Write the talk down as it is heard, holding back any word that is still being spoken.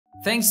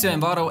Thanks to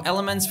Envato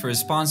Elements for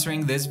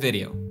sponsoring this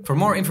video. For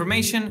more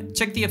information,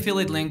 check the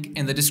affiliate link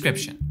in the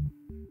description.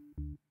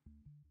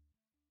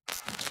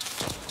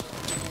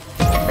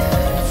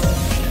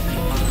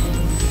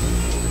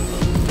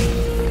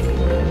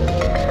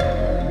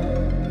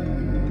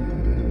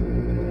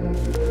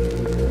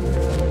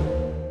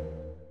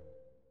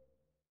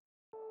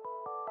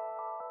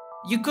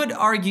 You could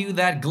argue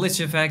that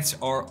glitch effects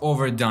are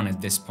overdone at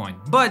this point,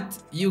 but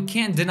you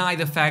can't deny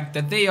the fact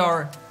that they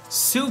are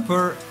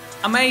super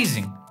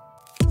amazing.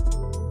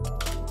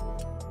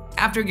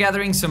 After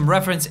gathering some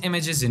reference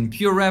images in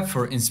PureRef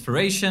for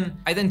inspiration,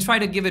 I then try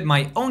to give it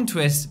my own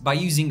twist by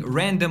using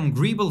random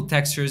greeble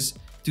textures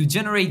to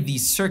generate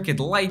these circuit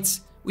lights,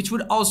 which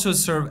would also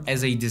serve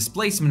as a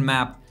displacement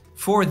map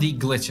for the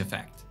glitch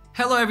effect.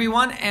 Hello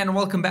everyone and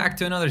welcome back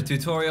to another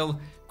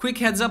tutorial. Quick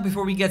heads up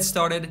before we get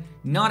started,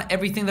 not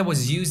everything that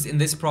was used in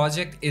this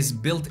project is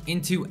built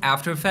into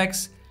After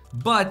Effects,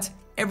 but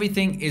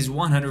everything is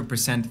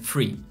 100%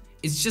 free.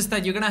 It's just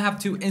that you're gonna have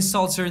to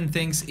install certain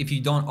things if you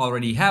don't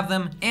already have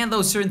them, and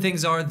those certain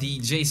things are the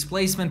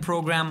Displacement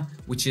program,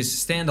 which is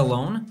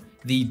standalone,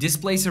 the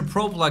Displacer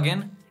Pro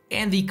plugin,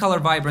 and the Color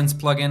Vibrance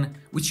plugin,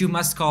 which you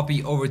must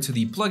copy over to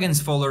the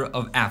plugins folder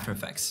of After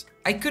Effects.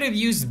 I could have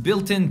used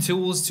built-in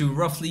tools to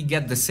roughly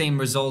get the same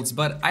results,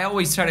 but I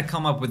always try to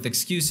come up with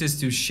excuses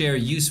to share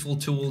useful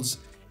tools,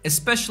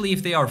 especially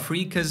if they are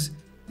free, because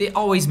they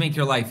always make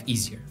your life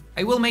easier.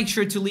 I will make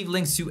sure to leave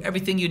links to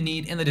everything you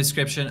need in the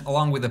description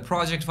along with the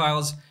project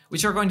files,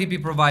 which are going to be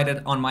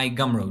provided on my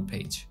Gumroad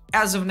page.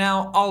 As of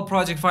now, all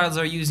project files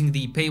are using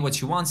the pay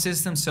what you want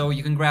system, so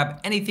you can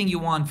grab anything you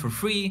want for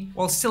free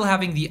while still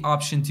having the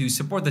option to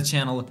support the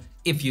channel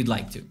if you'd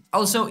like to.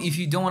 Also, if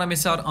you don't want to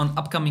miss out on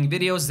upcoming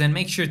videos, then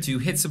make sure to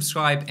hit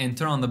subscribe and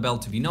turn on the bell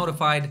to be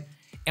notified.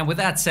 And with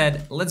that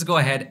said, let's go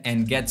ahead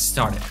and get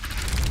started.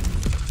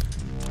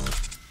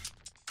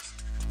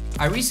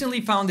 I recently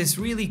found this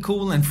really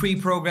cool and free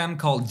program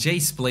called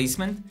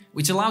Displacement,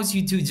 which allows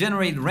you to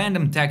generate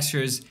random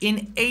textures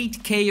in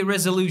 8K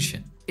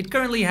resolution. It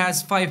currently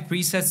has 5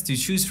 presets to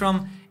choose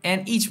from,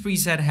 and each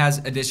preset has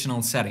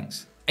additional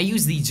settings. I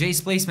use the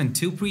Displacement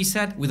 2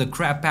 preset with a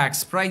crab pack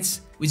sprites,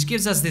 which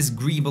gives us this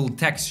greeble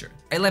texture.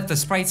 I left the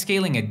sprite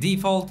scaling at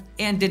default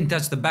and didn't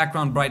touch the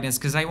background brightness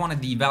because I wanted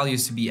the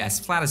values to be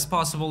as flat as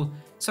possible,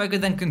 so I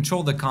could then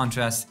control the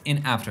contrast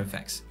in After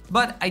Effects.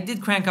 But I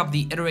did crank up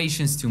the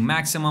iterations to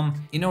maximum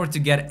in order to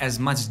get as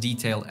much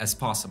detail as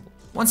possible.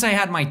 Once I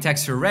had my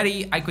texture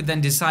ready, I could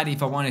then decide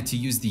if I wanted to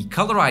use the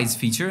colorize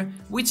feature,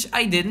 which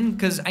I didn't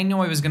because I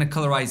know I was gonna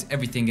colorize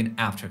everything in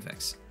After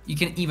Effects. You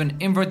can even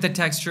invert the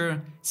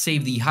texture,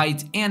 save the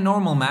height and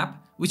normal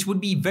map, which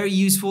would be very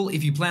useful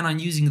if you plan on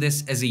using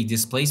this as a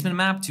displacement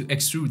map to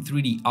extrude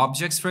 3D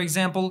objects, for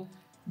example.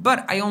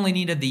 But I only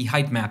needed the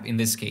height map in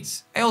this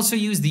case. I also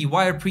used the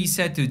wire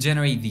preset to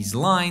generate these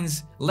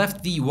lines,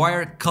 left the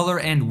wire color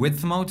and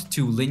width mode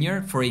to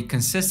linear for a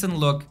consistent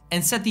look,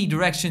 and set the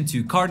direction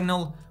to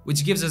cardinal,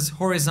 which gives us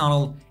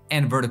horizontal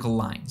and vertical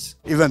lines.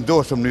 Even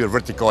though some near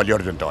vertical,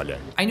 horizontal.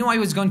 I knew I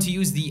was going to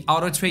use the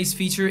auto trace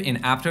feature in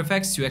After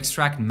Effects to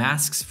extract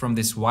masks from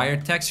this wire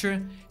texture,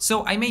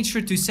 so I made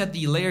sure to set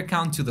the layer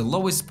count to the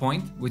lowest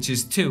point, which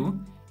is 2,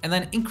 and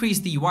then increase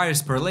the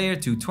wires per layer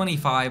to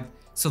 25,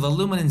 so the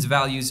luminance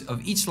values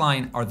of each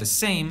line are the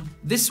same.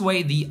 This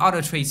way the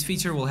auto trace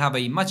feature will have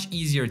a much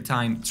easier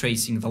time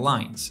tracing the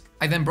lines.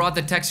 I then brought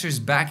the textures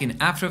back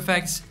in After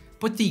Effects,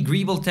 put the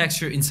greeble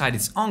texture inside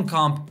its own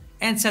comp,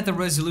 and set the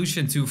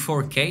resolution to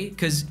 4K,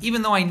 because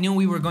even though I knew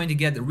we were going to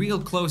get real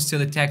close to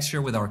the texture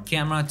with our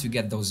camera to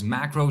get those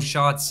macro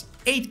shots,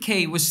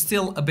 8K was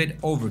still a bit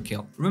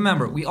overkill.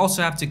 Remember, we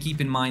also have to keep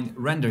in mind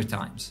render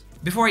times.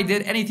 Before I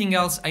did anything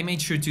else, I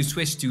made sure to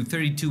switch to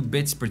 32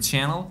 bits per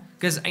channel,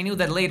 because I knew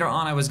that later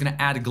on I was going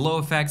to add glow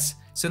effects,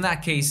 so in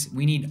that case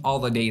we need all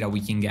the data we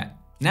can get.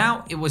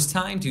 Now it was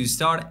time to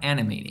start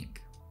animating.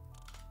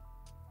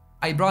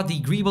 I brought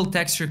the greeble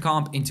texture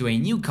comp into a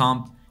new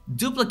comp,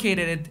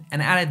 duplicated it,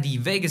 and added the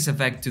Vegas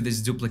effect to this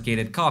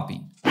duplicated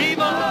copy.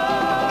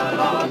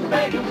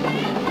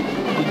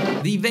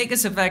 The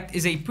Vegas effect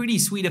is a pretty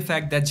sweet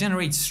effect that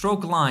generates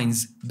stroke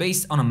lines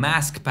based on a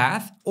mask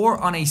path or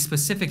on a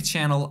specific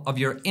channel of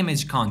your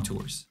image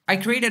contours. I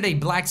created a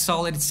black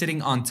solid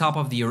sitting on top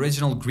of the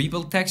original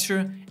greeble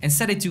texture and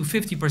set it to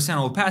 50%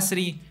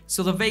 opacity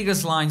so the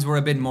Vegas lines were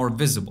a bit more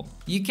visible.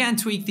 You can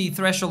tweak the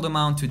threshold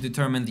amount to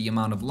determine the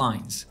amount of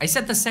lines. I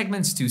set the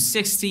segments to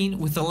 16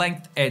 with the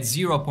length at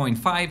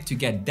 0.5 to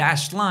get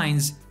dashed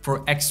lines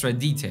for extra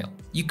detail.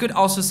 You could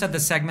also set the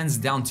segments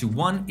down to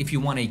 1 if you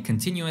want a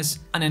continuous,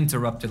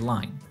 uninterrupted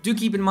line. Do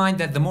keep in mind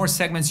that the more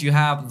segments you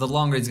have, the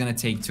longer it's going to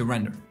take to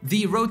render.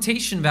 The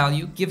rotation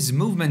value gives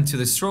movement to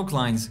the stroke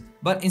lines,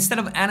 but instead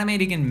of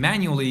animating it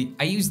manually,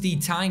 I use the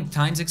time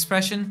times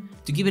expression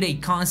to give it a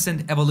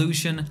constant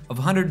evolution of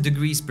 100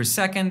 degrees per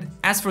second.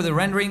 As for the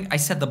rendering, I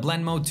set the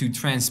blend mode to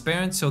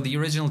transparent so the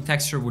original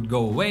texture would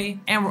go away,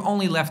 and we're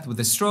only left with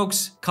the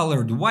strokes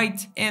colored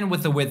white and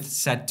with the width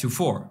set to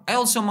 4. I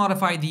also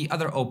modified the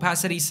other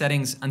opacity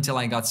settings until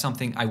I got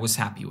something I was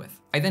happy with.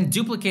 I then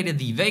duplicated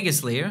the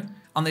Vegas layer,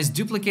 On this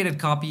duplicated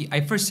copy,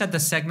 I first set the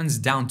segments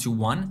down to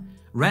 1,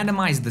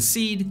 randomized the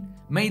seed,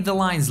 made the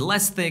lines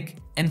less thick,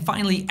 and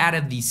finally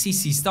added the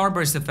CC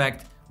starburst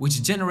effect,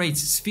 which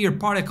generates sphere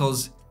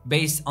particles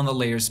based on the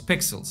layer's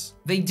pixels.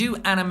 They do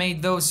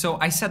animate though, so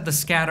I set the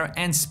scatter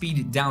and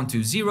speed down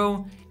to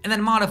 0, and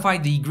then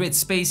modified the grid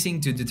spacing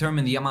to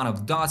determine the amount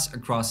of dots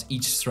across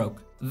each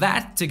stroke.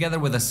 That, together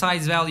with a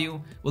size value,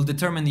 will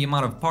determine the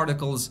amount of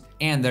particles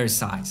and their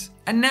size.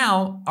 And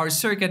now, our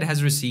circuit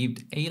has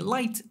received a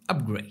light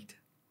upgrade.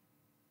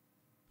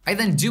 I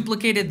then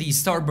duplicated the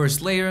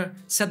starburst layer,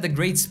 set the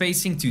grid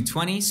spacing to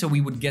 20 so we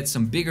would get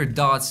some bigger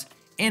dots,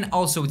 and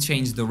also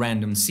changed the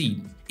random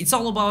seed. It's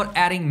all about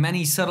adding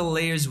many subtle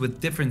layers with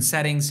different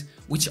settings,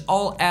 which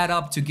all add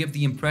up to give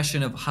the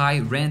impression of high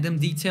random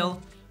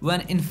detail,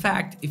 when in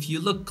fact, if you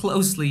look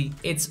closely,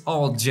 it's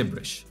all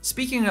gibberish.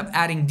 Speaking of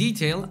adding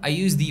detail, I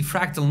used the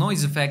fractal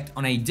noise effect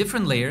on a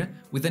different layer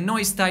with the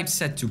noise type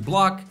set to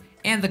block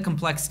and the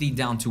complexity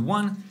down to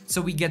 1,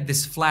 so we get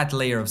this flat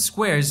layer of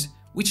squares,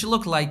 which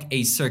look like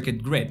a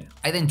circuit grid.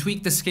 I then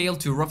tweaked the scale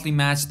to roughly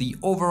match the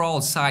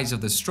overall size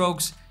of the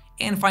strokes,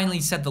 and finally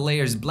set the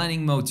layer's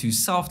blending mode to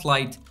soft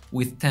light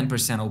with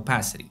 10%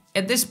 opacity.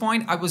 At this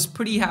point, I was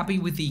pretty happy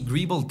with the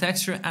greeble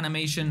texture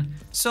animation,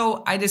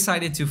 so I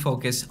decided to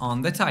focus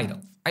on the title.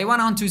 I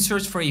went on to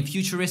search for a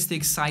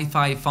futuristic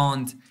sci-fi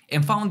font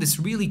and found this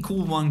really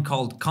cool one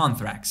called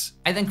Conthrax.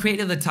 I then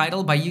created the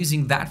title by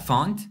using that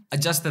font,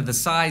 adjusted the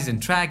size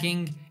and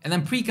tracking, and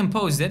then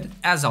pre-composed it,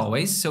 as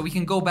always, so we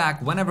can go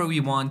back whenever we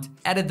want,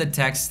 edit the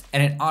text,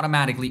 and it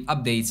automatically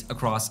updates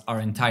across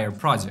our entire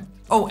project.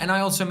 Oh, and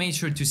I also made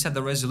sure to set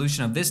the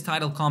resolution of this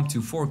title comp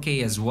to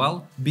 4K as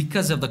well,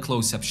 because of the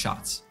close-up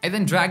shots. I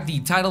then dragged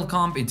the title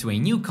comp into a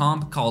new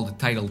comp called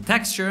Title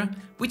Texture,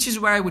 which is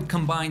where I would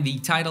combine the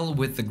title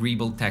with the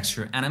greeble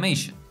texture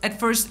animation. At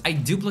first, I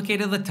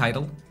duplicated the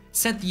title,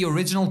 set the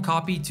original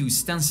copy to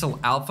stencil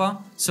alpha,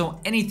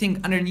 so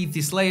anything underneath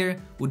this layer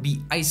would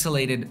be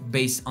isolated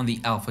based on the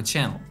alpha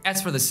channel.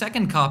 As for the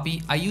second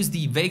copy, I used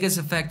the Vegas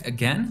effect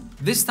again,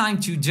 this time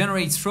to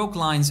generate stroke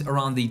lines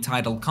around the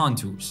title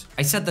contours.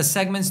 I set the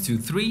segments to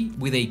 3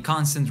 with a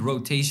constant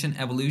rotation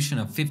evolution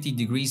of 50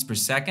 degrees per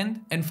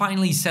second, and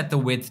finally set the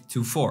width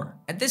to 4.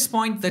 At this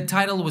point, the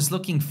title was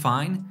looking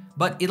fine,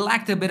 but it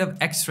lacked a bit of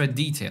extra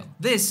detail.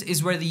 This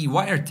is where the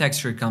wire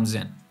texture comes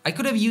in. I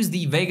could have used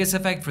the Vegas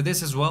effect for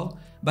this as well,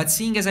 but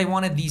seeing as I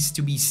wanted these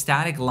to be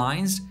static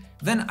lines,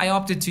 then I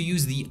opted to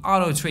use the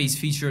auto trace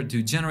feature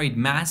to generate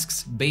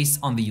masks based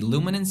on the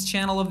luminance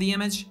channel of the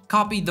image,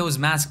 copied those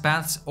mask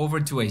paths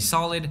over to a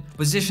solid,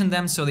 positioned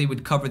them so they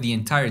would cover the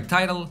entire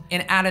title,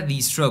 and added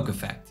the stroke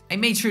effect. I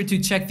made sure to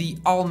check the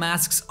all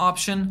masks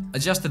option,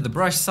 adjusted the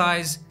brush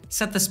size,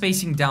 set the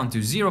spacing down to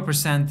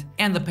 0%,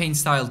 and the paint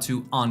style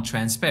to on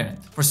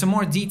transparent. For some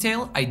more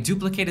detail, I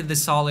duplicated the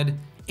solid,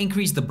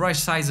 increased the brush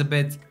size a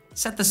bit,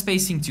 set the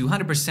spacing to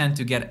 100%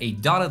 to get a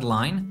dotted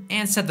line,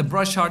 and set the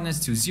brush hardness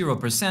to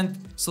 0%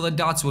 so the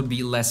dots would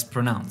be less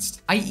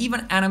pronounced. I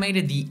even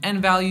animated the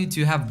N value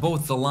to have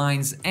both the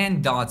lines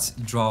and dots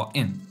draw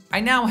in.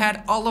 I now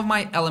had all of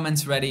my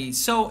elements ready,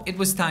 so it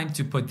was time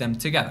to put them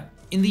together.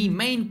 In the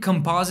main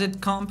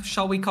composite comp,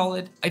 shall we call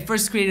it, I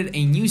first created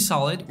a new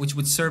solid which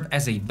would serve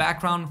as a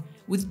background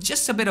with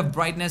just a bit of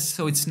brightness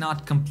so it's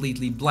not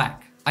completely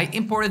black. I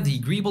imported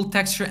the greeble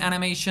texture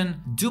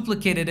animation,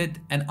 duplicated it,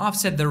 and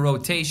offset the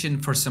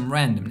rotation for some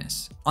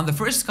randomness. On the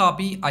first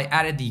copy, I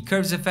added the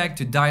curves effect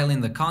to dial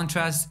in the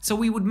contrast so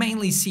we would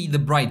mainly see the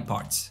bright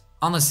parts.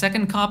 On the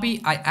second copy,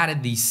 I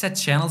added the set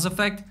channels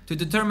effect to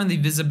determine the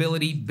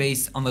visibility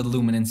based on the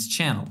luminance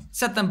channel.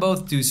 Set them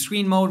both to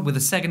screen mode with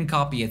the second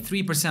copy at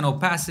 3%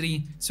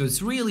 opacity, so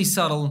it's really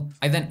subtle.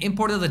 I then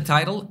imported the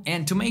title,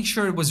 and to make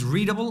sure it was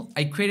readable,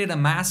 I created a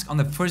mask on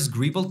the first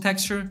greeble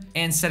texture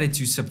and set it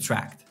to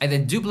subtract. I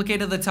then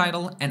duplicated the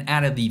title and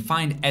added the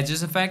find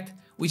edges effect,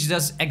 which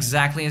does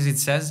exactly as it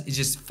says, it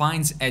just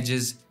finds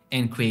edges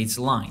and creates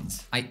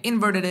lines. I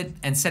inverted it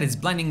and set its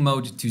blending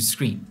mode to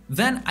screen.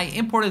 Then I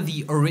imported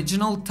the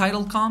original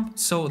title comp,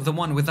 so the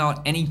one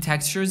without any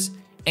textures,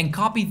 and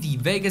copied the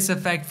Vegas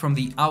effect from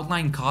the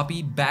outline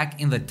copy back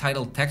in the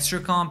title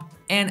texture comp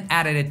and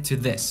added it to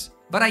this.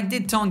 But I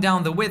did tone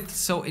down the width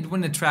so it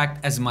wouldn't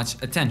attract as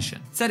much attention.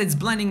 Set its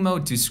blending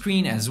mode to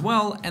screen as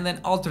well, and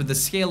then altered the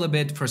scale a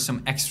bit for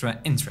some extra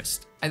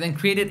interest. I then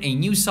created a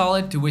new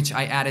solid to which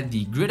I added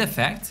the grid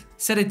effect,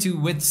 set it to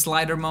width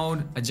slider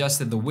mode,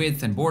 adjusted the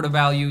width and border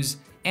values,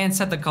 and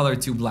set the color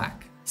to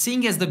black.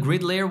 Seeing as the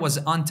grid layer was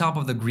on top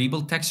of the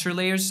greeble texture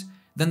layers,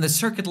 then the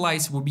circuit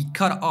lights will be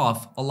cut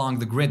off along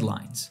the grid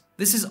lines.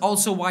 This is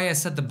also why I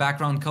set the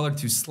background color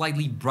to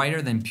slightly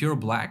brighter than pure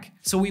black,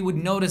 so we would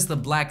notice the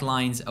black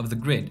lines of the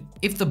grid.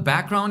 If the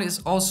background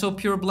is also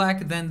pure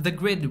black, then the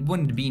grid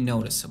wouldn't be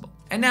noticeable.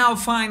 And now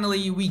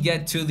finally we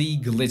get to the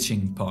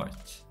glitching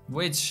part,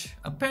 which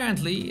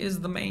apparently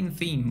is the main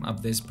theme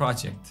of this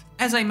project.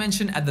 As I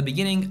mentioned at the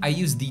beginning, I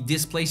used the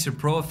Displacer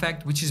Pro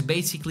effect, which is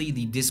basically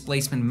the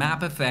displacement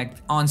map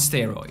effect on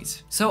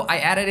steroids. So I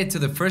added it to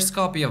the first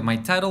copy of my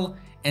title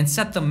and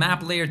set the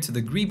map layer to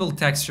the greeble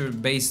texture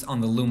based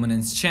on the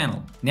luminance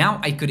channel. Now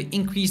I could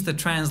increase the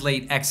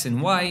translate X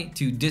and Y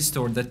to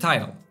distort the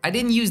title. I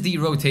didn't use the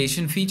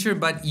rotation feature,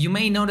 but you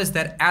may notice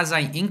that as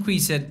I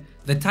increase it,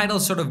 the title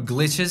sort of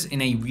glitches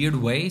in a weird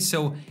way,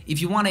 so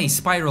if you want a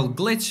spiral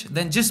glitch,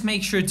 then just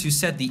make sure to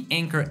set the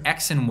anchor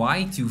X and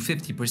Y to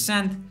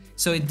 50%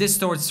 so it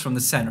distorts from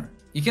the center.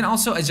 You can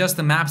also adjust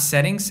the map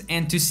settings,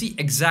 and to see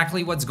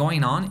exactly what's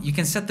going on, you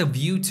can set the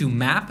view to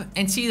map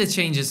and see the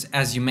changes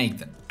as you make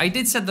them. I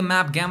did set the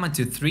map gamma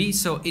to 3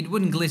 so it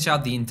wouldn't glitch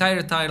out the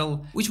entire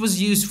title, which was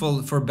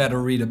useful for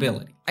better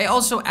readability. I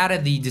also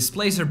added the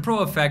Displacer Pro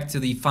effect to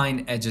the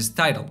Find Edges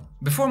title.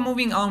 Before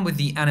moving on with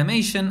the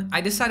animation, I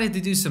decided to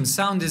do some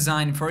sound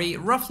design for a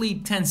roughly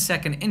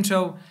 10-second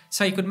intro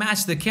so I could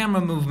match the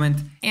camera movement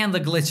and the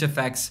glitch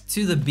effects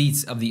to the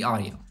beats of the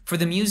audio. For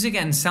the music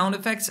and sound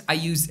effects, I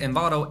used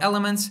Envato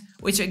Elements,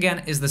 which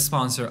again is the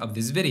sponsor of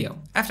this video.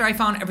 After I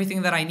found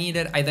everything that I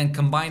needed, I then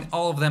combined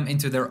all of them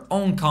into their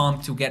own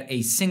comp to get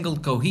a single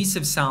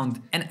cohesive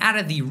sound and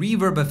added the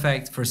reverb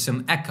effect for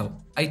some echo.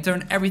 I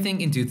turned everything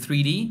into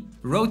 3D,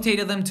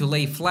 rotated them to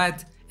lay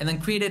flat, and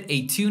then created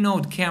a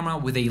 2-node camera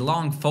with a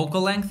long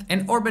focal length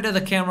and orbited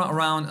the camera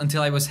around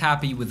until I was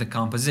happy with the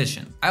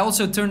composition. I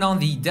also turned on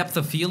the depth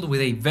of field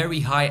with a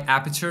very high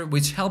aperture,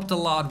 which helped a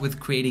lot with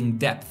creating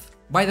depth.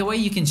 By the way,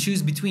 you can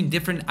choose between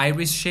different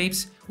iris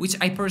shapes, which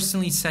I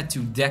personally set to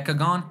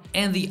decagon,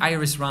 and the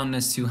iris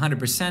roundness to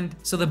 100%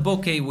 so the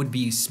bokeh would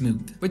be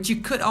smooth. But you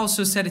could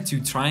also set it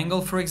to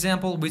triangle, for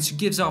example, which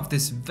gives off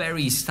this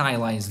very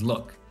stylized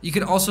look. You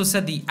could also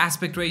set the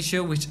aspect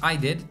ratio, which I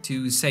did,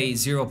 to say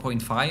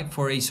 0.5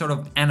 for a sort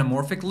of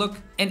anamorphic look,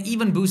 and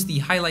even boost the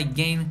highlight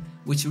gain,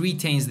 which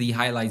retains the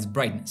highlight's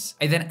brightness.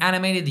 I then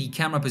animated the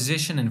camera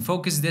position and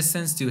focus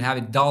distance to have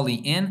it dolly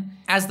in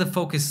as the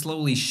focus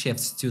slowly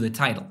shifts to the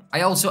title.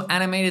 I also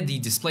animated the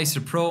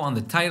Displacer Pro on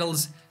the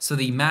titles so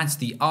they match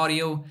the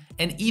audio,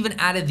 and even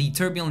added the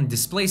turbulent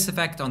displace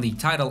effect on the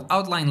title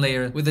outline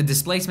layer with the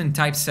displacement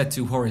type set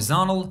to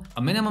horizontal,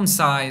 a minimum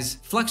size,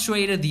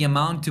 fluctuated the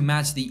amount to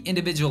match the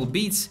individual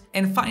beats,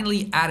 and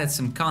finally added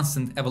some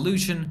constant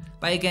evolution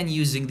by again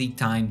using the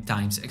time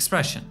times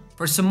expression.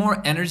 For some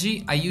more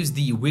energy, I used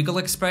the wiggle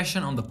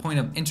expression on the point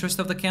of interest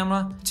of the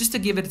camera just to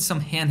give it some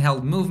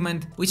handheld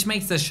movement, which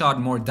makes the shot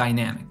more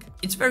dynamic.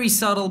 It's very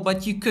subtle,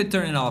 but you could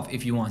turn it off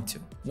if you want to.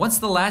 Once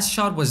the last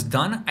shot was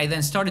done, I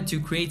then started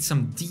to create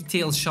some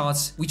detailed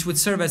shots which would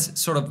serve as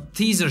sort of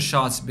teaser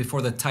shots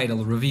before the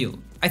title reveal.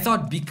 I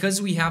thought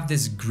because we have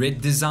this grid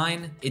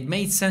design, it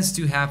made sense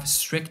to have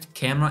strict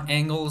camera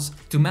angles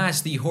to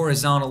match the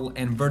horizontal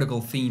and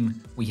vertical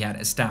theme we had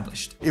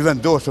established. Even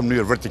though some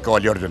near vertical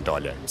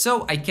horizontal.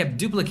 So I kept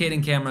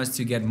duplicating cameras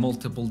to get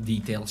multiple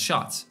detailed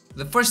shots.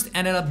 The first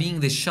ended up being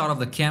this shot of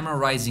the camera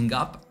rising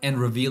up and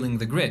revealing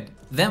the grid.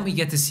 Then we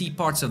get to see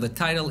parts of the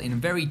title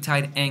in very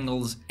tight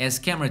angles as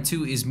camera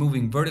 2 is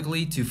moving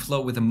vertically to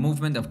flow with the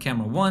movement of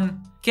camera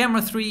 1.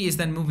 Camera 3 is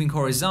then moving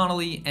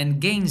horizontally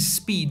and gains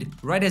speed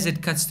right as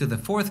it cuts to the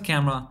fourth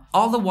camera,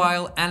 all the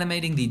while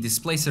animating the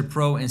Displacer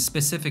Pro in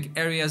specific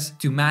areas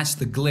to match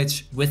the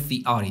glitch with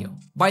the audio.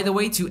 By the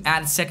way, to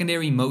add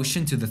secondary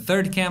motion to the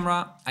third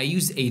camera, I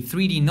used a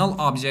 3D null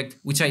object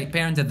which I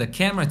parented the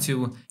camera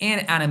to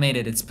and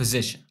animated its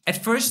position.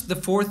 At first, the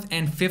fourth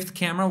and fifth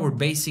camera were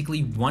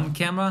basically one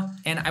camera,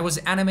 and I was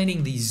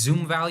animating the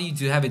zoom value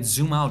to have it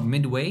zoom out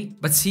midway,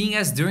 but seeing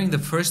as during the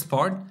first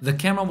part, the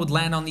camera would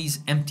land on these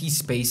empty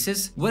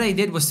spaces, what I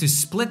did was to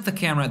split the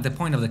camera at the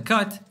point of the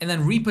cut and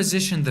then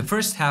reposition the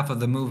first half of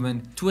the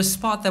movement to a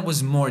spot that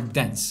was more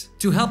dense.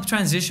 To help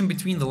transition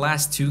between the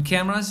last two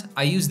cameras,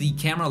 I used the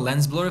camera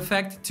lens blur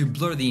effect to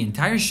blur the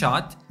entire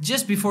shot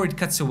just before it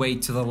cuts away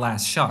to the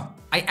last shot.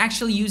 I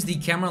actually used the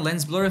camera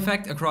lens blur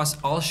effect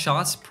across all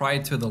shots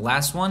prior to the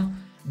last one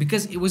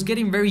because it was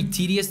getting very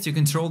tedious to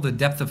control the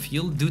depth of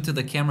field due to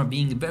the camera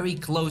being very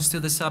close to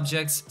the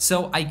subjects.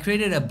 So I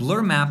created a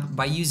blur map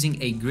by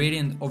using a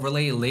gradient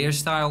overlay layer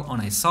style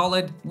on a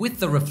solid with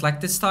the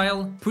reflected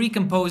style,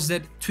 pre-composed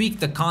it, tweaked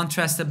the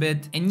contrast a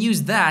bit, and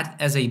used that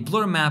as a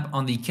blur map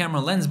on the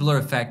camera lens blur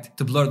effect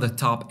to blur the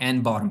top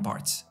and bottom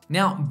parts.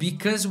 Now,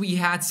 because we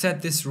had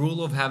set this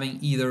rule of having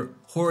either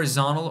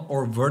horizontal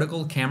or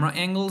vertical camera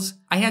angles,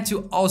 I had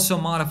to also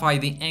modify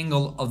the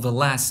angle of the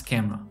last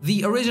camera.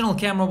 The original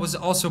camera was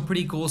also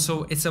pretty cool,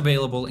 so it's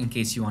available in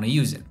case you want to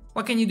use it.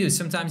 What can you do?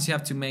 Sometimes you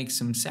have to make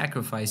some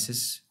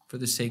sacrifices for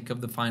the sake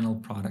of the final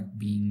product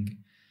being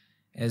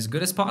as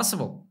good as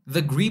possible.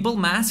 The greeble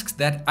mask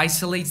that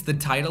isolates the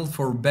title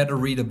for better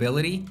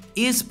readability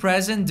is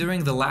present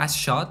during the last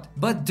shot,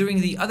 but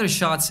during the other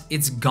shots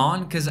it's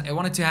gone because I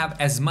wanted to have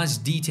as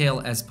much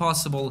detail as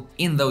possible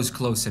in those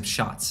close-up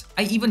shots.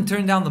 I even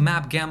turned down the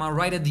map gamma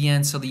right at the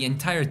end so the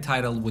entire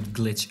title would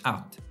glitch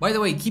out. By the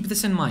way, keep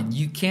this in mind,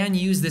 you can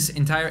use this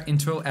entire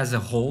intro as a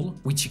whole,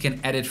 which you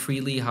can edit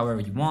freely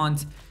however you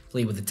want.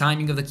 play with the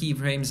timing of the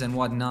keyframes and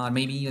whatnot,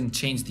 maybe even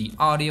change the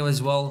audio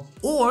as well.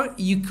 Or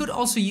you could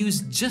also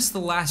use just the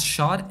last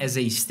shot as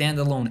a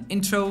standalone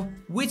intro,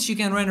 which you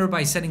can render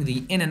by setting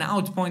the in and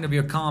out point of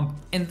your comp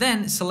and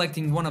then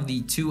selecting one of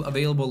the 2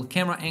 available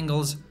camera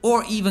angles,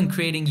 or even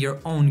creating your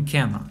own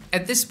camera.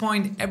 At this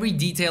point, every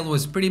detail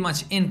was pretty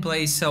much in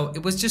place, so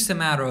it was just a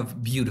matter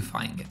of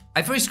beautifying it.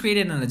 I first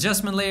created an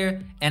adjustment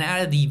layer and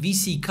added the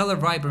VC color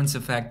vibrance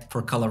effect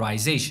for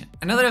colorization.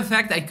 Another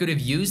effect I could have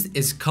used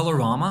is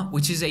Colorama,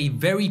 which is a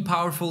very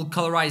powerful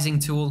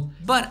colorizing tool,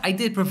 but I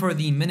did prefer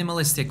the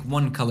minimalistic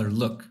one color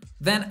look.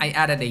 Then I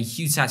added a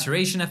hue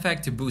saturation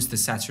effect to boost the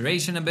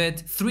saturation a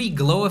bit, 3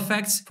 glow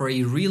effects for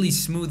a really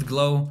smooth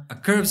glow, a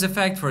curves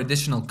effect for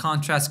additional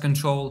contrast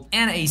control,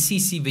 and a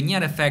CC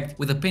vignette effect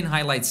with a pin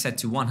highlight set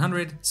to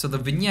 100 so the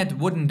vignette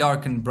wouldn't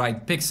darken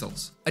bright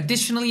pixels.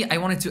 Additionally, I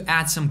wanted to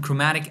add some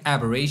chromatic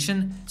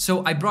aberration,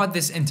 so I brought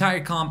this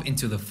entire comp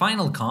into the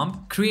final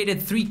comp,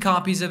 created 3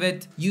 copies of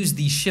it, used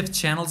the shift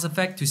channels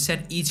effect to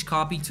set each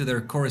copy to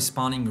their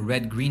corresponding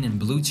red, green, and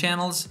blue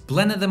channels,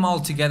 blended them all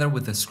together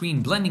with the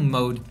screen blending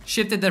mode,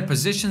 shifted their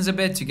positions a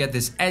bit to get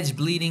this edge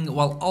bleeding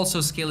while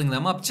also scaling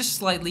them up just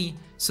slightly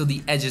so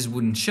the edges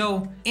wouldn't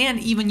show, and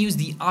even used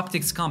the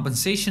optics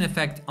compensation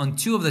effect on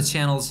 2 of the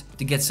channels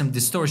to get some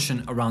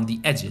distortion around the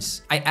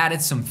edges. I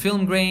added some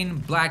film grain,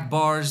 black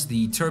bars,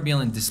 the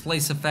turbulent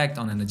displace effect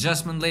on an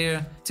adjustment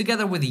layer,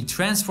 together with the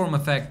transform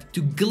effect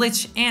to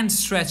glitch and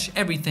stretch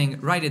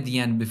everything right at the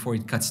end before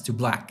it cuts to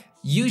black.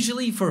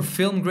 Usually for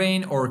film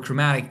grain or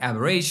chromatic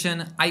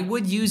aberration, I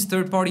would use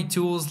third-party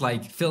tools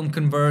like Film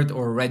Convert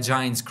or Red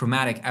Giant's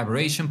chromatic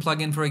aberration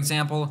plugin, for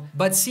example,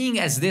 but seeing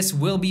as this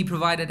will be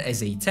provided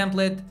as a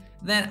template,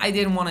 then I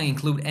didn't want to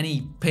include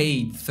any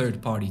paid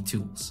third-party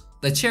tools.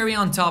 The cherry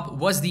on top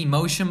was the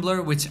motion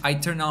blur, which I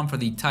turned on for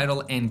the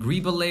title and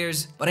greeble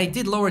layers, but I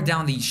did lower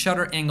down the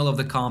shutter angle of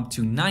the comp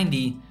to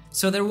 90,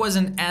 so there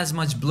wasn't as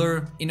much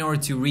blur in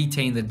order to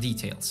retain the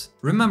details.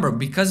 Remember,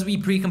 because we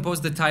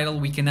pre-composed the title,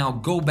 we can now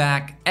go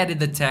back, edit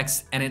the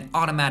text, and it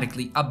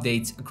automatically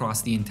updates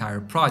across the entire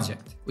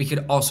project. We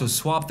could also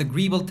swap the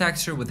greeble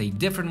texture with a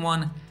different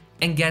one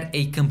and get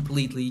a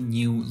completely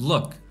new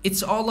look.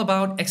 It's all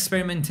about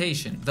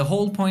experimentation. The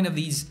whole point of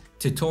these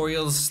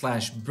tutorials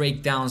slash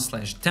breakdowns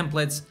slash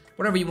templates,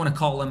 whatever you want to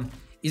call them,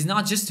 is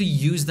not just to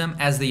use them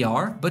as they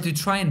are, but to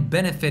try and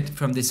benefit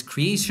from this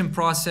creation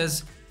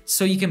process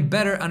so you can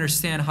better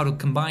understand how to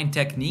combine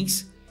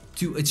techniques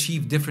to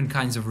achieve different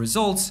kinds of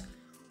results,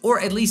 or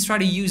at least try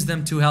to use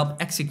them to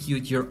help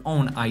execute your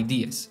own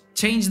ideas.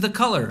 Change the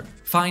color,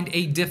 find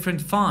a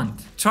different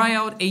font, try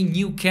out a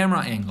new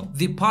camera angle.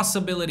 The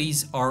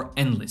possibilities are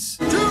endless.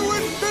 To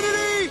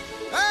infinity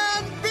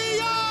and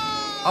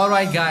beyond!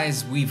 Alright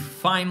guys, we've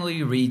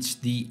finally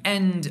reached the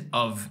end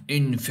of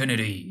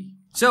Infinity.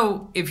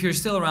 So, if you're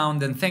still around,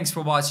 then thanks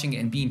for watching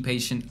and being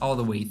patient all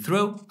the way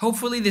through.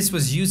 Hopefully this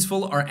was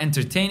useful or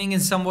entertaining in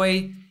some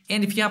way,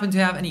 and if you happen to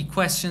have any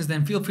questions,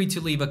 then feel free to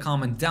leave a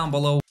comment down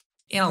below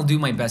and I'll do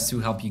my best to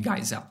help you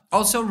guys out.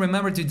 Also,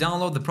 remember to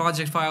download the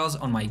project files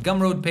on my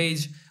Gumroad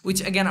page,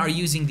 which again are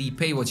using the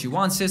pay what you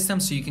want system,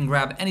 so you can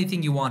grab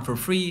anything you want for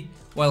free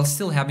while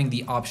still having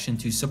the option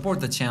to support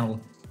the channel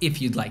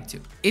if you'd like to.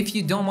 If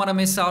you don't want to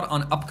miss out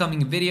on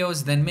upcoming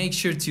videos, then make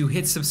sure to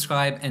hit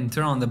subscribe and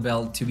turn on the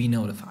bell to be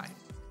notified.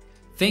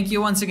 Thank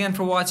you once again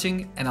for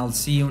watching, and I'll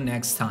see you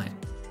next time.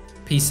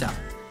 Peace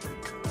out.